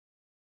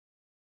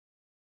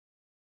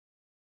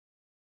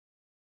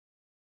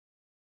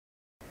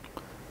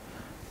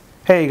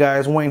Hey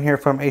guys, Wayne here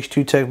from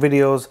H2 Tech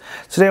Videos.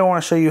 Today I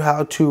want to show you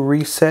how to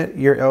reset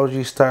your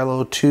LG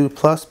Stylo 2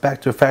 Plus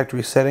back to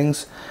factory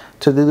settings.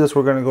 To do this,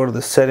 we're going to go to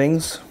the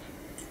settings.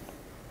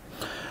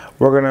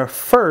 We're going to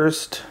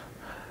first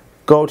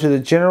go to the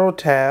general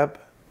tab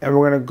and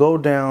we're going to go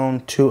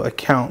down to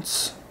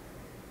accounts.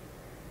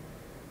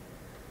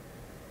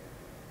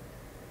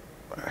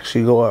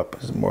 Actually go up,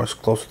 it's more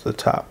close to the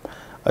top.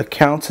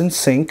 Accounts and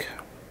sync.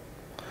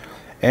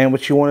 And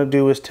what you want to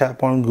do is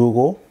tap on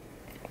Google.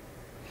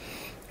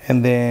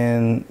 And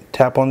then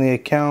tap on the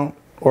account,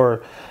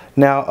 or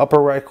now upper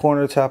right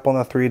corner, tap on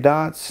the three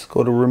dots,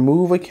 go to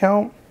remove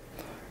account,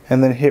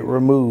 and then hit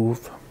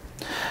remove.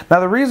 Now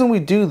the reason we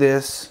do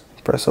this,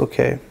 press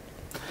OK,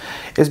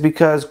 is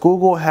because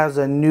Google has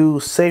a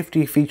new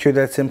safety feature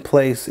that's in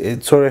place.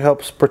 It sort of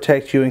helps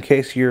protect you in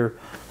case your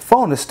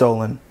phone is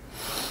stolen.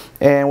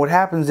 And what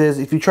happens is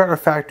if you try to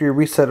factory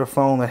reset a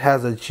phone that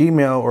has a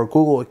Gmail or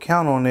Google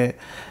account on it,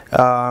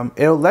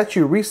 it'll let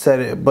you reset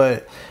it,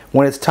 but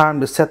when it's time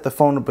to set the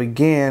phone up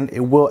again, it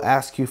will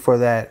ask you for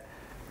that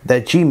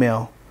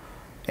Gmail.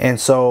 And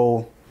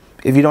so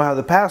if you don't have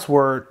the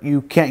password,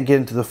 you can't get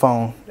into the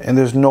phone, and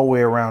there's no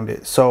way around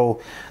it.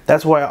 So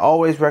that's why I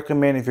always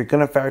recommend, if you're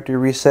gonna factory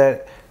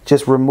reset,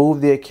 just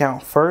remove the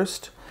account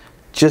first,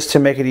 just to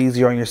make it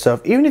easier on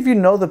yourself. Even if you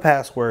know the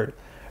password,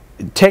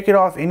 take it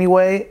off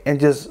anyway and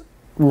just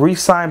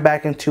re-sign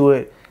back into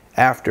it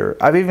after.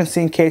 I've even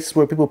seen cases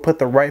where people put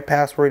the right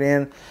password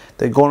in,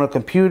 they go on a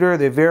computer,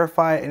 they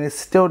verify it, and it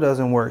still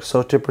doesn't work.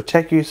 So to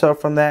protect yourself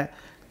from that,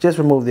 just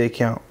remove the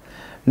account.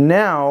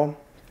 Now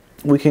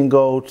we can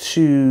go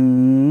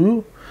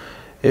to,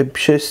 it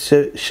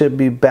should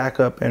be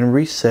backup and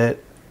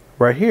reset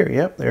right here.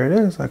 Yep, there it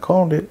is. I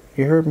called it.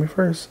 You heard me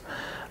first.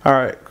 All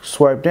right,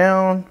 swipe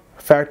down,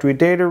 factory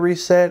data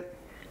reset,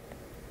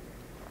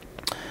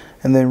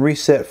 and then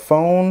reset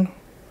phone.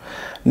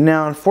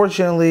 Now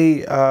unfortunately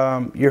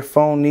your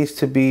phone needs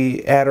to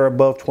be at or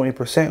above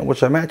 20%,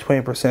 which I'm at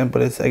 20%,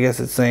 but I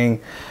guess it's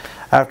saying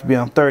I have to be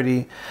on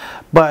 30.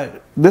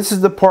 But this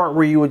is the part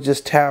where you would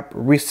just tap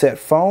reset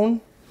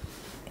phone,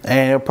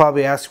 and it'll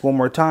probably ask you one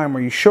more time,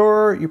 are you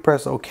sure? You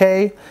press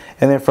OK,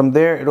 and then from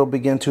there it'll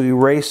begin to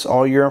erase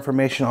all your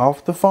information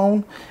off the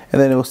phone,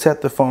 and then it will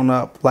set the phone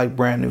up like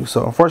brand new.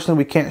 So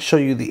unfortunately we can't show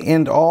you the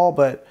end all,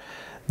 but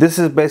this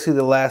is basically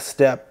the last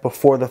step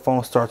before the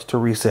phone starts to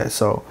reset.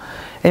 So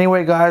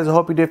anyway guys, I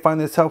hope you did find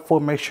this helpful.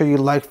 Make sure you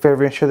like,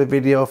 favorite, and share the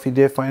video if you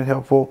did find it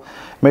helpful.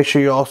 Make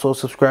sure you also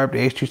subscribe to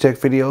H2 Tech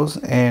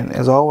Videos, and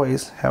as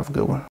always, have a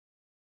good one.